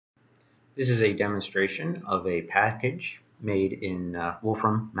This is a demonstration of a package made in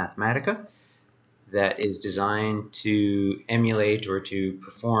Wolfram Mathematica that is designed to emulate or to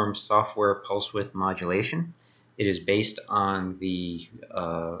perform software pulse width modulation. It is based on the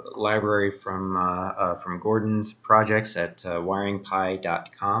library from Gordon's projects at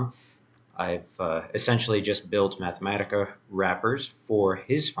wiringPi.com. I've essentially just built Mathematica wrappers for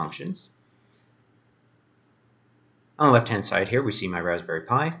his functions. On the left-hand side here, we see my Raspberry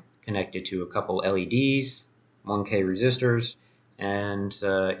Pi connected to a couple LEDs, 1K resistors, and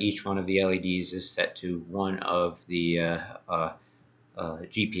each one of the LEDs is set to one of the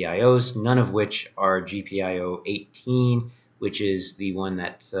GPIOs, none of which are GPIO 18, which is the one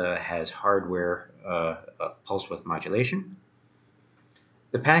that has hardware pulse width modulation.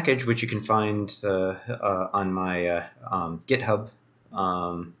 The package, which you can find on my GitHub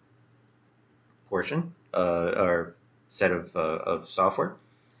portion, or set of software,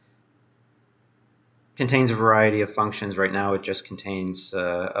 contains a variety of functions. Right now it just contains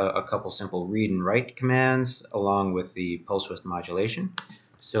a couple simple read and write commands along with the pulse width modulation.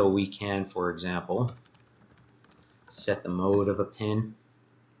 So we can, for example, set the mode of a pin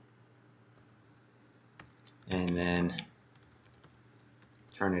and then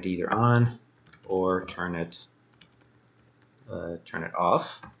turn it either on or turn it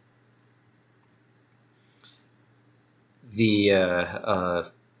off.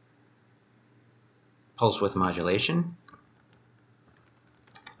 The pulse width modulation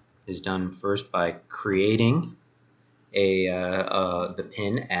is done first by creating the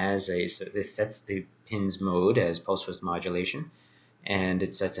pin as a, so this sets the pin's mode as pulse width modulation, and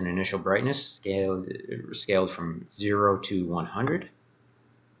it sets an initial brightness scaled from 0 to 100.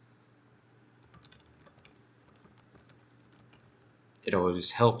 It always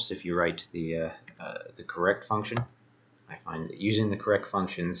helps if you write the correct function. I find that using the correct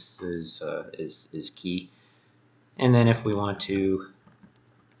functions is key. And then if we want to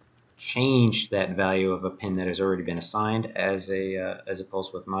change that value of a pin that has already been assigned as a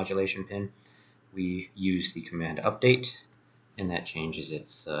pulse width modulation pin, we use the command update, and that changes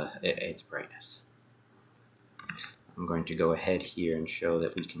its brightness. I'm going to go ahead here and show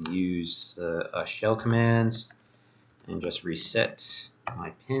that we can use shell commands and just reset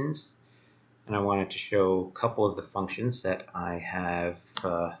my pins. And I wanted to show a couple of the functions that I have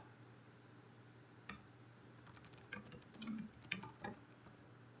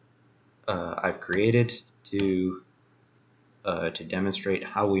I've created to demonstrate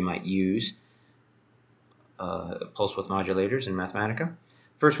how we might use pulse width modulators in Mathematica.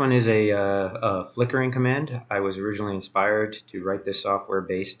 First one is a flickering command. I was originally inspired to write this software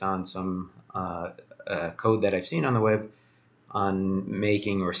based on some code that I've seen on the web on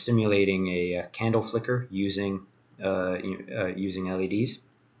making or simulating a candle flicker using LEDs.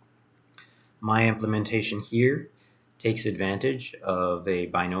 My implementation here takes advantage of a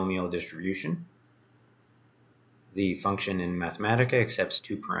binomial distribution. The function in Mathematica accepts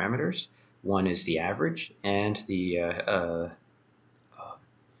two parameters. One is the average and the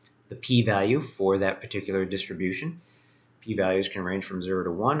p-value for that particular distribution. P-values can range from 0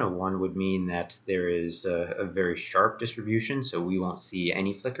 to 1. A 1 would mean that there is a very sharp distribution, so we won't see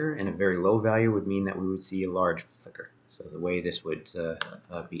any flicker, and a very low value would mean that we would see a large flicker. So the way this would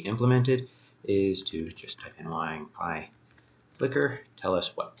be implemented is to just type in wiringPi flicker, tell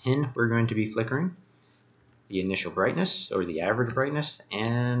us what pin we're going to be flickering, the initial brightness or the average brightness,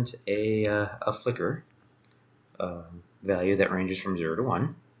 and a flicker value that ranges from 0 to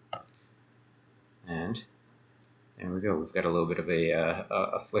 1. And there we go. We've got a little bit of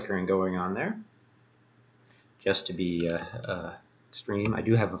a flickering going on there. Just to be extreme, I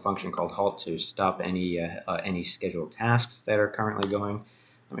do have a function called halt to stop any scheduled tasks that are currently going.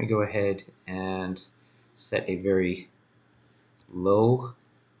 Let me go ahead and set a very low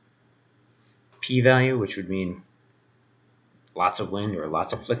p-value, which would mean lots of wind or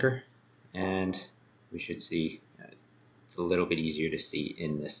lots of flicker, and we should see it's a little bit easier to see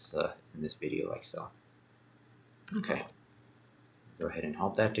in this video like so. Okay, go ahead and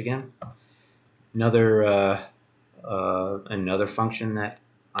halt that again. Another function that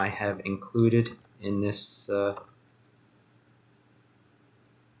I have included in this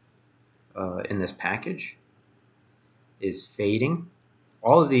package is fading.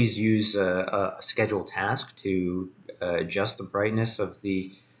 All of these use a scheduled task to adjust the brightness of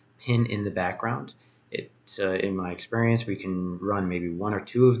the pin in the background. In my experience, we can run maybe one or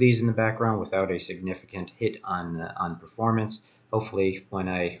two of these in the background without a significant hit on performance. Hopefully, when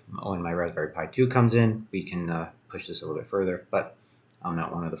my Raspberry Pi 2 comes in, we can push this a little bit further. But I'm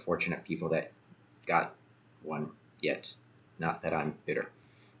not one of the fortunate people that got one yet. Not that I'm bitter.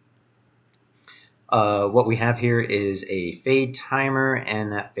 What we have here is a fade timer,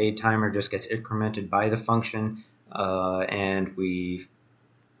 and that fade timer just gets incremented by the function, and we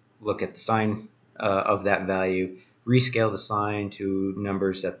look at the sign of that value, rescale the sign to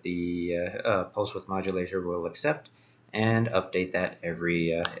numbers that the pulse width modulator will accept, and update that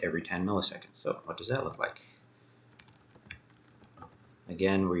every 10 milliseconds. So what does that look like?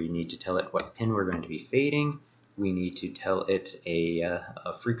 Again, we need to tell it what pin we're going to be fading. We need to tell it a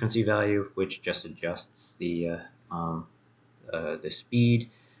frequency value, which just adjusts the speed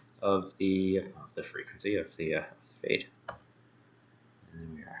of the frequency of the fade. And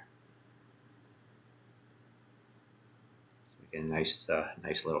there we are. So we get a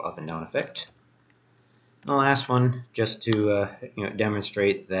nice little up and down effect. The last one, just to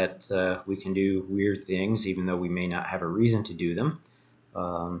demonstrate that we can do weird things even though we may not have a reason to do them.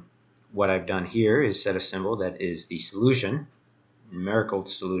 What I've done here is set a symbol that is the solution, numerical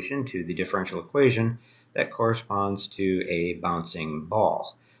solution to the differential equation that corresponds to a bouncing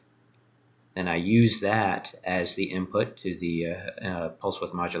ball. And I use that as the input to the pulse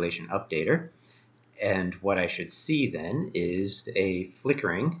width modulation updater. And what I should see then is a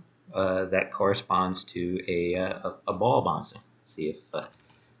flickering that corresponds to a ball bouncing. Let's see if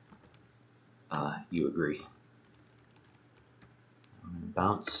you agree.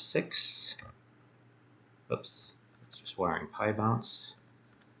 Bounce 6. Oops, it's just wiringPi bounce.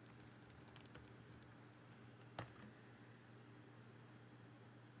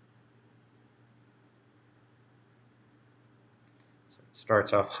 So it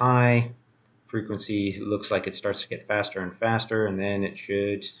starts off high. Frequency looks like it starts to get faster and faster, and then it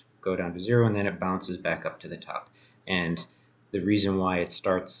should go down to 0, and then it bounces back up to the top. And the reason why it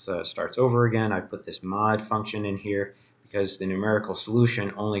starts over again, I put this mod function in here because the numerical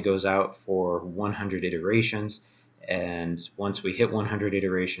solution only goes out for 100 iterations, and once we hit 100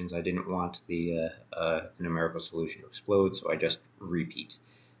 iterations, I didn't want the numerical solution to explode, so I just repeat.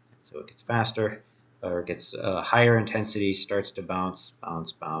 So it gets faster, or it gets higher intensity, starts to bounce,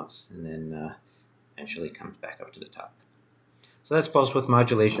 and then eventually comes back up to the top. So that's pulse width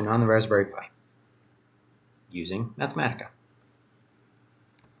modulation on the Raspberry Pi using Mathematica.